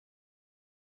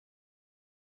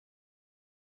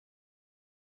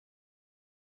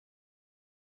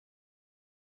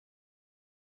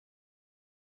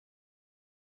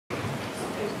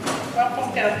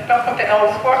welcome to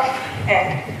Ellsworth,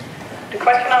 and the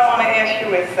question I want to ask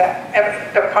you is that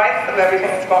the price of everything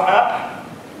has gone up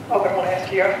over the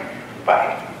last year.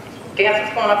 Gas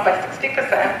has gone up by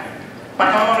 60%,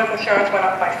 my homeowner's insurance went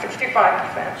up by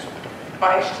 65%,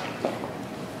 my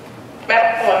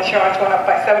medical insurance went up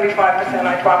by 75%,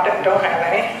 I dropped it and don't have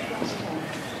any.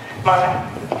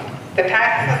 The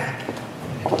taxes,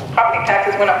 property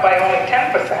taxes went up by only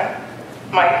 10%.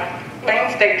 My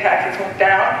Maine state taxes went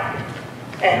down,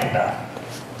 and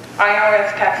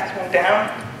IRS taxes went down.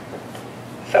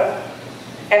 So,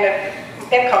 and the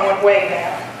income went way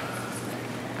down.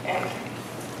 And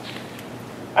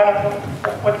I don't know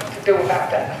what to do about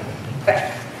that.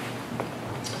 Thanks.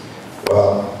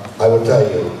 Well, I will tell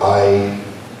you,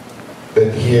 I've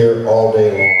been here all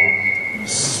day long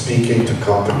speaking to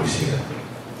companies here.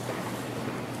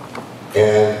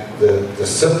 And the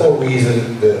simple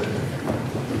reason,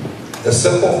 the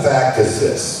simple fact is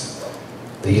this.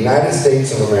 The United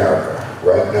States of America,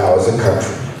 right now as a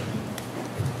country,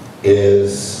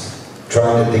 is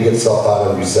trying to dig itself out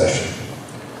of recession.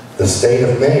 The state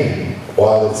of Maine,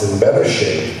 while it's in better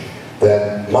shape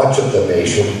than much of the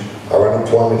nation, our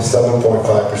unemployment is 7.5%,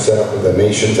 where the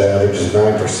nation's average is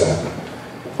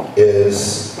 9%,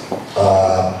 is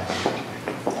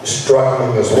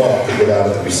struggling as well to get out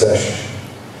of the recession.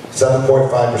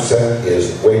 7.5%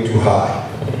 is way too high.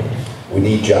 We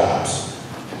need jobs.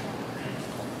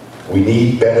 We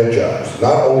need better jobs.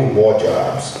 Not only more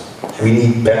jobs, we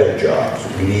need better jobs.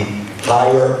 We need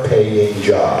higher paying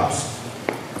jobs.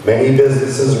 Many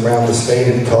businesses around the state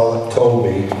have told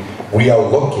me we are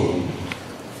looking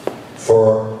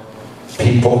for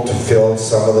people to fill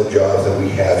some of the jobs that we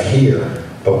have here,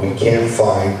 but we can't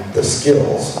find the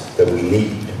skills that we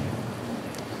need.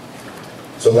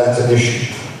 So that's an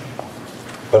issue.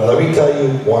 But let me tell you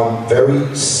one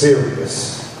very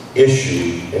serious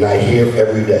issue, and I hear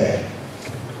every day.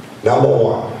 Number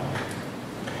one,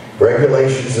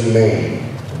 regulations in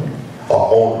Maine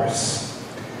are onerous.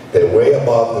 They're way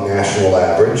above the national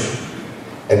average,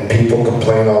 and people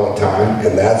complain all the time,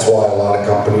 and that's why a lot of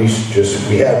companies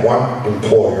we had one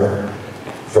employer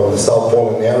from the South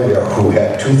Portland area who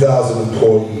had 2,000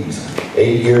 employees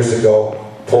 8 years ago,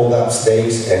 pulled up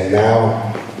stakes, and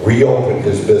now reopened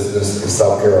his business in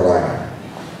South Carolina.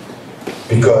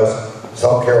 Because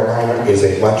South Carolina is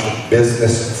a much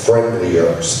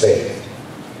business-friendlier state.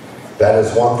 That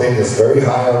is one thing that's very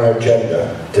high on our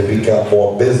agenda, to become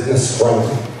more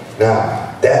business-friendly.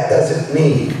 Now, that doesn't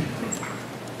mean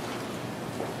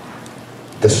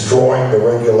destroying the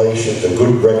regulations, the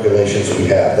good regulations we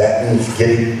have. That means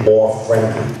getting more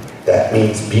friendly. That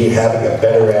means having a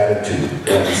better attitude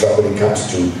when somebody comes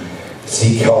to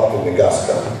seek help in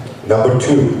Augusta. Number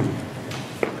two,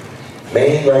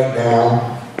 Maine right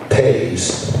now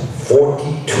pays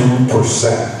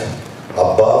 42%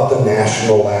 above the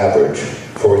national average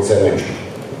for its energy.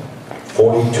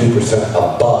 42%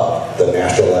 above the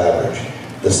national average.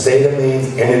 The state of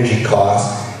Maine's energy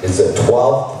cost is the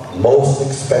 12th most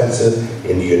expensive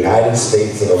in the United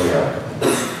States of America.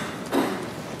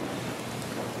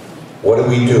 What do?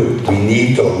 We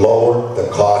need to lower the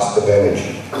cost of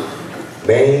energy.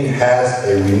 Maine has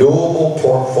a renewable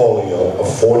portfolio of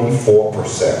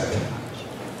 44%.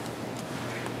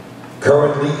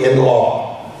 Currently in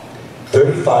law,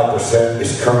 35%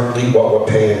 is currently what we're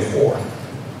paying for.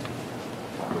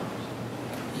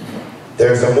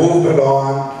 There's a movement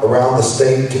on around the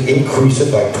state to increase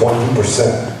it by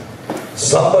 20%.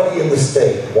 Somebody in the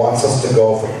state wants us to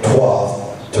go from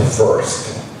 12th to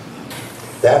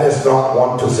 1st. That is not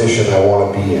one position I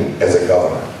want to be in as a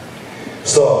governor.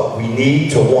 So we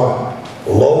need to, one,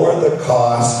 lower the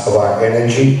cost of our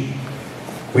energy.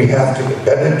 We have to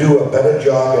do a better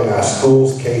job in our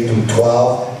schools, K through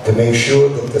 12, to make sure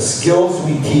that the skills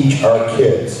we teach our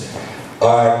kids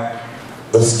are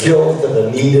the skills that are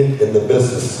needed in the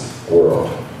business world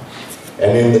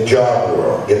and in the job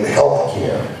world, in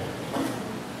healthcare,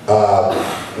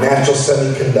 natural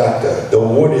semiconductor, the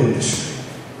wood industry,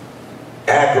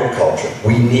 agriculture.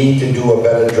 We need to do a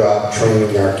better job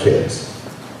training our kids.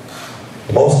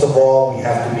 Most of all, we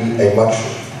have to be a much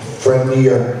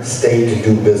friendlier state to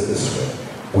do business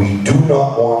with. We do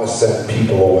not want to send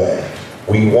people away.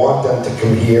 We want them to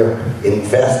come here,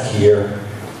 invest here,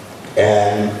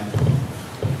 and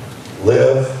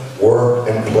live, work,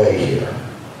 and play here.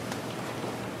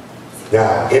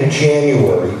 Now, in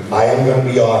January, I am going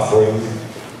to be offering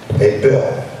a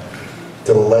bill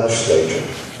to the legislature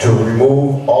to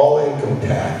remove all income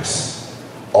tax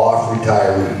off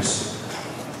retirees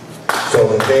so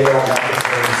that they don't have to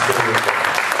pay the state income.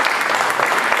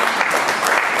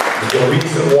 the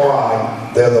reason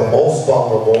why they're the most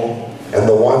vulnerable and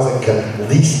the ones that can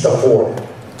least afford it.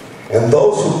 And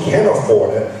those who can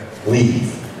afford it,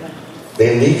 leave.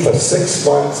 They leave for 6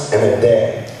 months and a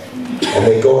day. And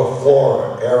they go to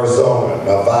Florida, Arizona,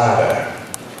 Nevada,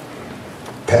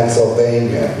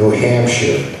 Pennsylvania, New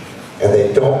Hampshire, and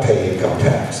they don't pay income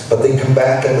tax. But they come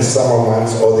back in the summer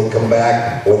months, or they come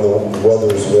back when the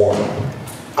weather is warm.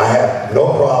 I have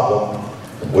no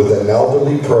problem with an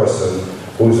elderly person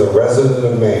who's a resident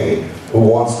of Maine who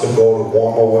wants to go to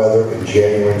warmer weather in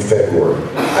January and February.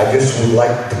 I just would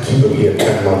like to keep them here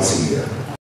 10 months a year.